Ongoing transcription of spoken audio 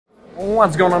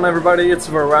What's going on, everybody? It's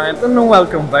Vaaraiant and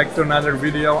welcome back to another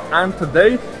video. And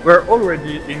today we're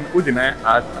already in Udine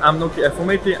at Am Giochi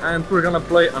Fumetti, and we're gonna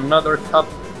play another cup,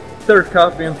 third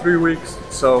cup in 3 weeks.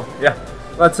 So yeah,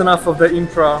 that's enough of the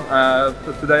intro.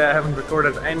 Today I haven't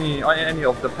recorded any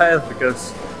of the path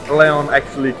because Leon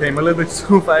actually came a little bit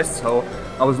too fast, so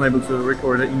I wasn't able to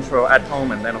record the intro at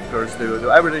home and then of course do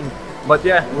everything. But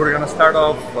yeah, we're gonna start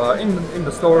off in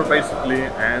the store basically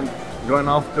and going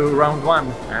off to round 1,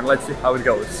 and let's see how it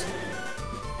goes.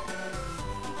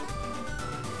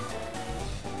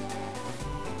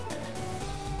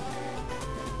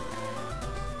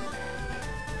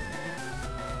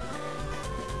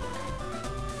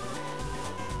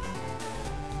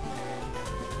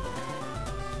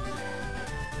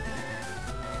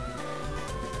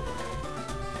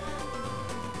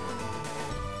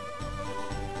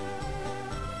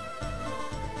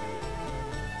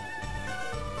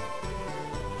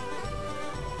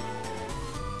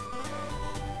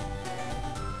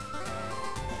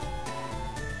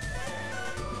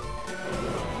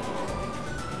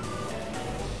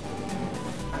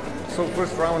 So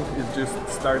first round is just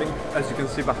starting, as you can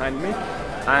see behind me,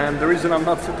 and the reason I'm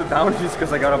not sitting down is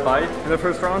because I got a bye in the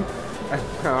first round.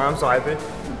 I'm so happy.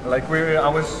 Like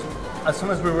as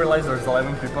soon as we realized there's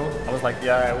 11 people, I was like,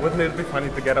 yeah, wouldn't it be funny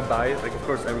to get a bye? Like, of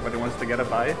course everybody wants to get a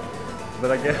bye,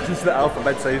 but I guess the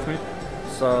alphabet saves me.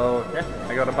 So yeah,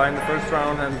 I got a bye in the first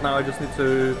round, and now I just need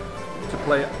to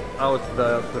play out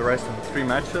the rest of the 3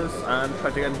 matches and try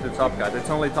to get into the top cut. It's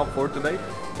only top 4 today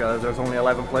because there's only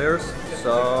 11 players,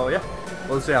 so yeah,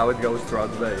 we'll see how it goes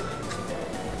throughout the day.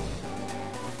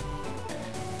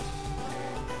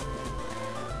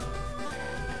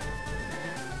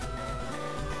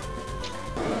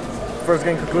 First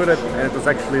game concluded, and it was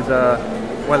actually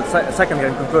second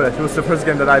game concluded. It was the first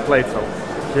game that I played, so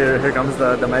here comes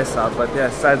the mess up. But yeah,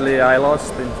 sadly I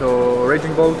lost into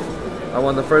Raging Bolt. I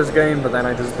won the first game, but then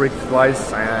I just bricked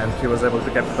twice, and he was able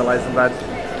to capitalize on that.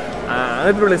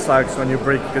 It really sucks when you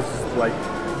break, because like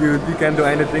you can't do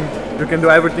anything. You can do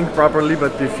everything properly,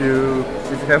 but if you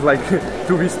have like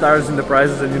 2 V-stars in the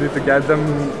prizes and you need to get them,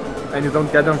 and you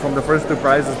don't get them from the first 2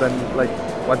 prizes, then like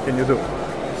what can you do?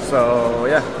 So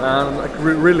yeah, like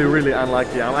really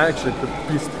unlucky. I'm actually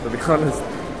pissed, to be honest.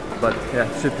 But yeah,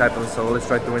 shit happens. So let's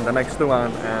try to win the next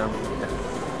one. Yeah.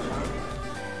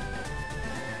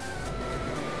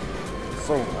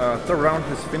 So third round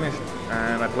is finished,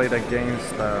 and I played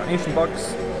against Ancient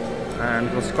Box, and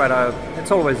it was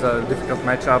it's always a difficult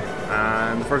matchup,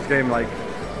 and the first game like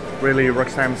really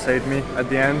Roxanne saved me at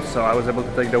the end, so I was able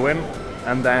to take the win,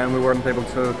 and then we weren't able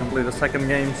to complete the second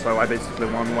game, so I basically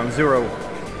won 1-0,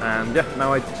 and yeah,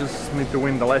 now I just need to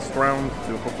win the last round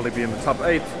to hopefully be in the top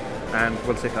 8, and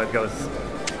we'll see how it goes.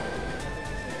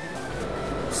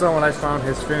 So last round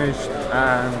is finished,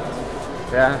 and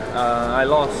yeah, I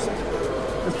lost.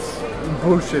 It's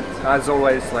bullshit, as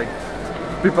always. Like,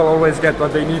 people always get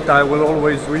what they need. I will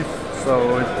always whiff,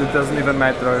 so it doesn't even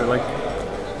matter. Like,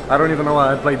 I don't even know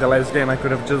why I played the last game. I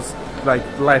could have just like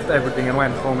left everything and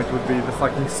went home. It would be the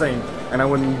fucking same, and I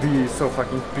wouldn't be so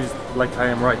fucking pissed like I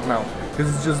am right now, because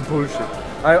it's just bullshit.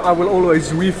 I will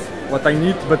always whiff what I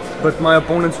need, but my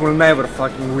opponents will never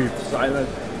fucking whiff. So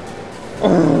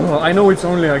I know it's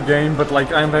only a game, but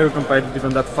like I'm very competitive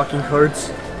and that fucking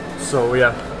hurts. So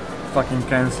yeah. Fucking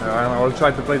cancer. I will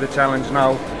try to play the challenge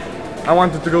now. I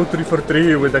wanted to go 3 for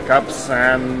 3 with the cups,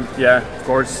 and yeah, of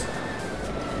course,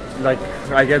 like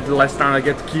I get the last round I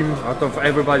get Kim. Out of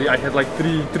everybody I had like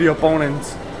three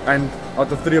opponents, and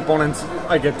out of 3 opponents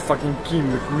I get fucking Kim,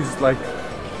 who is like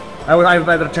I would have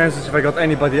better chances if I got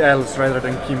anybody else rather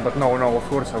than Kim, but no, of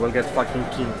course I will get fucking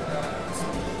Kim.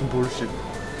 It's bullshit.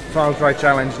 So I'll try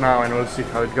challenge now and we'll see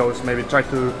how it goes. Maybe try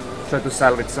to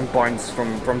salvage some points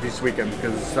from this weekend,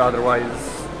 because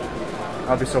otherwise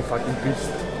I'll be so fucking pissed.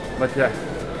 But yeah,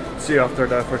 see you after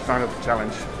the first round of the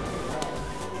challenge.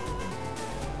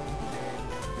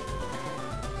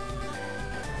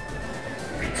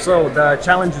 So the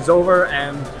challenge is over,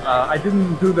 and I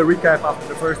didn't do the recap after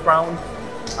the first round.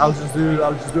 I'll just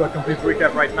do a complete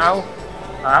recap right now.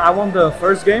 I won the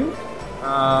first game.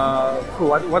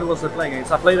 What was I playing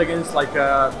against? I played against like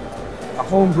a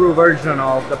homebrew version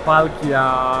of the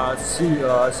Palkia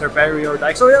Serperior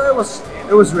deck. So yeah, it was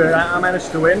weird. I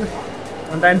managed to win.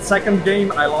 And then second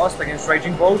game I lost against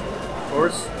Raging Bolt, of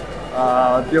course.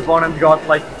 The opponent got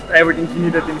like everything he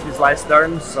needed in his last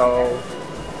turn, so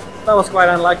that was quite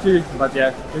unlucky. But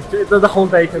yeah, the whole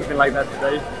day has been like that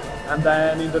today. And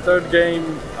then in the third game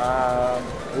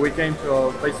we came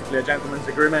to basically a gentleman's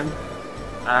agreement.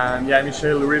 And yeah,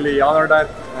 Michelle really honored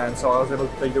that, and so I was able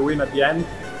to take the win at the end.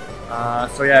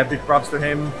 So yeah, big props to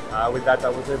him. With that I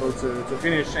was able to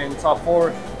finish in top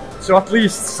 4, so at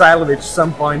least salvage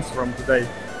some points from today.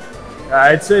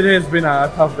 It has been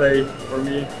a tough day for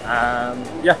me,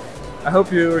 and yeah, I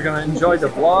hope you're gonna enjoy the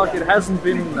vlog. It hasn't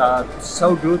been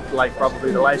so good like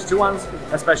probably the last 2 ones,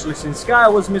 especially since Sky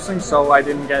was missing, so I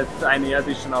didn't get any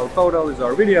additional photos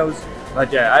or videos.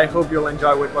 But yeah, I hope you'll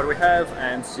enjoy with what we have,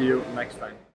 and see you next time.